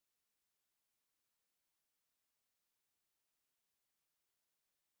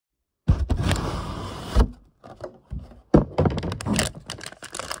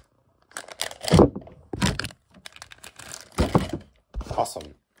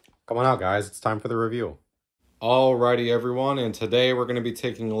Awesome. Come on out, guys. It's time for the review. Alrighty, everyone, and today we're going to be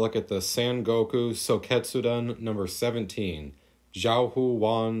taking a look at the Sangoku Soketsuden number 17, Xiahou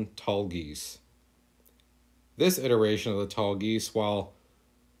Yuan Tallgeese. This iteration of the Tallgeese, while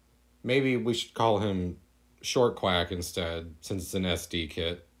maybe we should call him Short Quack instead, since it's an SD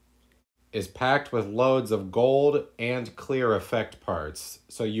kit, is packed with loads of gold and clear effect parts,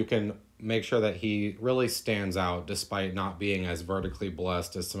 so you can make sure that he really stands out despite not being as vertically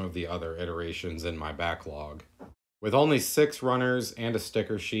blessed as some of the other iterations in my backlog. With only 6 runners and a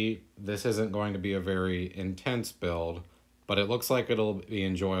sticker sheet, this isn't going to be a very intense build, but it looks like it'll be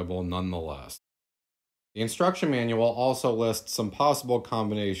enjoyable nonetheless. The instruction manual also lists some possible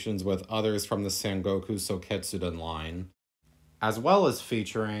combinations with others from the Sangoku Soketsuden line, as well as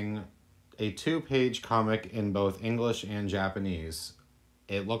featuring a 2-page comic in both English and Japanese.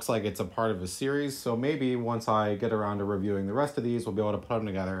 It looks like it's a part of a series, so maybe once I get around to reviewing the rest of these, we'll be able to put them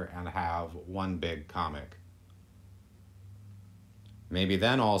together and have one big comic. Maybe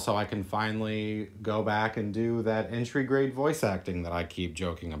then also I can finally go back and do that entry-grade voice acting that I keep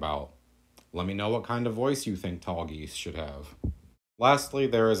joking about. Let me know what kind of voice you think Tallgeese should have. Lastly,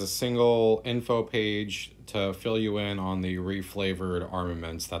 there is a single info page to fill you in on the reflavored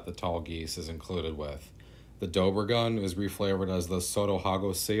armaments that the Tallgeese is included with. The Dober gun is reflavored as the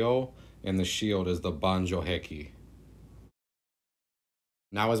Sotohago Seo, and the shield is the Banjo Heki.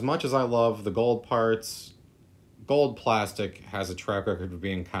 Now, as much as I love the gold parts, gold plastic has a track record of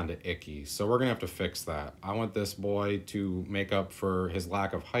being kind of icky, so we're going to have to fix that. I want this boy to make up for his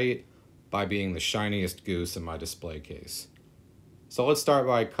lack of height by being the shiniest goose in my display case. So let's start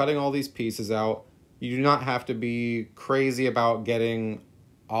by cutting all these pieces out. You do not have to be crazy about getting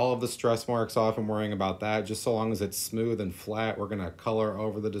all of the stress marks off and worrying about that. Just so long as it's smooth and flat, we're going to color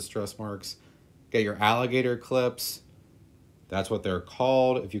over the distress marks. Get your alligator clips. That's what they're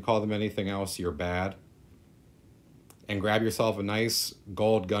called. If you call them anything else, you're bad. And grab yourself a nice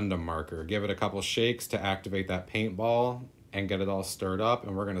gold Gundam marker. Give it a couple shakes to activate that paintball and get it all stirred up.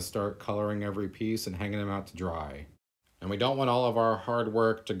 And we're going to start coloring every piece and hanging them out to dry. And we don't want all of our hard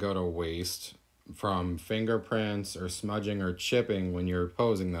work to go to waste from fingerprints or smudging or chipping when you're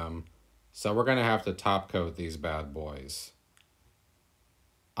posing them. So we're going to have to top coat these bad boys.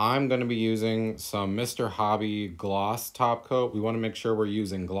 I'm going to be using some Mr. Hobby gloss top coat. We want to make sure we're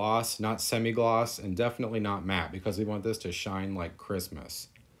using gloss, not semi-gloss, and definitely not matte, because we want this to shine like Christmas.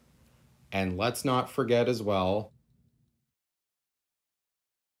 And let's not forget as well,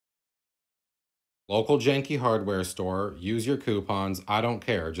 local janky hardware store, use your coupons, I don't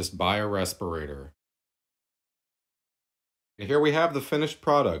care, just buy a respirator. And here we have the finished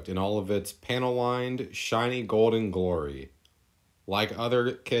product in all of its panel-lined, shiny golden glory. Like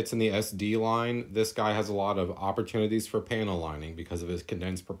other kits in the SD line, this guy has a lot of opportunities for panel lining because of his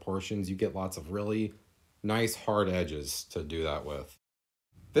condensed proportions. You get lots of really nice hard edges to do that with.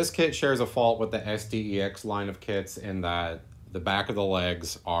 This kit shares a fault with the SDEX line of kits in that the back of the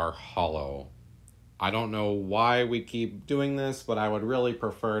legs are hollow. I don't know why we keep doing this, but I would really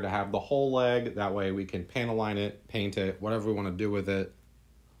prefer to have the whole leg. That way we can panel line it, paint it, whatever we want to do with it.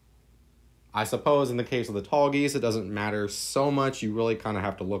 I suppose in the case of the Tallgeese, it doesn't matter so much. You really kind of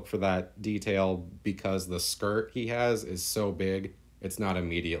have to look for that detail because the skirt he has is so big. It's not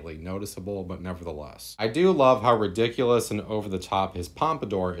immediately noticeable, but nevertheless. I do love how ridiculous and over the top his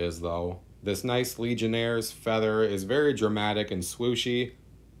pompadour is, though. This nice Legionnaire's feather is very dramatic and swooshy.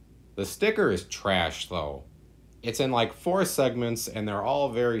 The sticker is trash, though. It's in like 4 segments, and they're all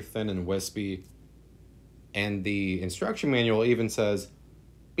very thin and wispy. And the instruction manual even says,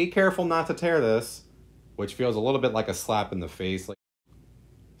 be careful not to tear this, which feels a little bit like a slap in the face.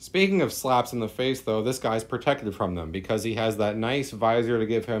 Speaking of slaps in the face, though, this guy's protected from them because he has that nice visor to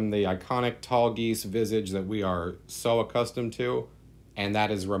give him the iconic Tallgeese visage that we are so accustomed to, and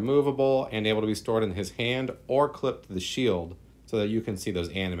that is removable and able to be stored in his hand or clipped to the shield, so that you can see those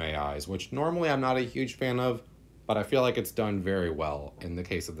anime eyes, which normally I'm not a huge fan of, but I feel like it's done very well in the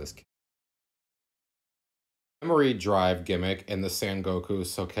case of this kit. The memory drive gimmick in the Sangoku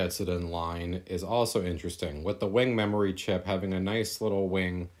Soketsuden line is also interesting, with the wing memory chip having a nice little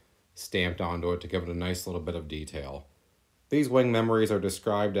wing stamped onto it to give it a nice little bit of detail. These wing memories are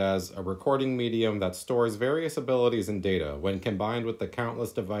described as a recording medium that stores various abilities and data. When combined with the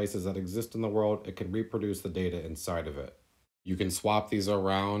countless devices that exist in the world, it can reproduce the data inside of it. You can swap these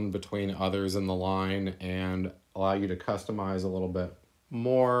around between others in the line and allow you to customize a little bit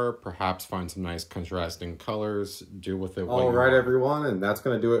more, perhaps find some nice contrasting colors, do with it what you want. Alright everyone, and that's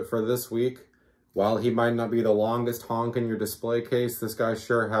going to do it for this week. While he might not be the longest honk in your display case, this guy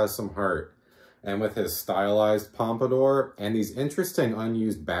sure has some heart. and with his stylized pompadour and these interesting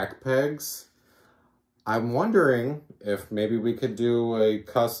unused back pegs. I'm wondering if maybe we could do a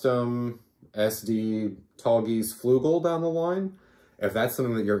custom SD Tallgeese flugel down the line. If that's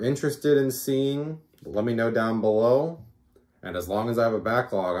something that you're interested in seeing, let me know down below. And as long as I have a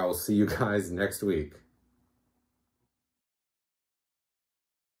backlog, I will see you guys next week.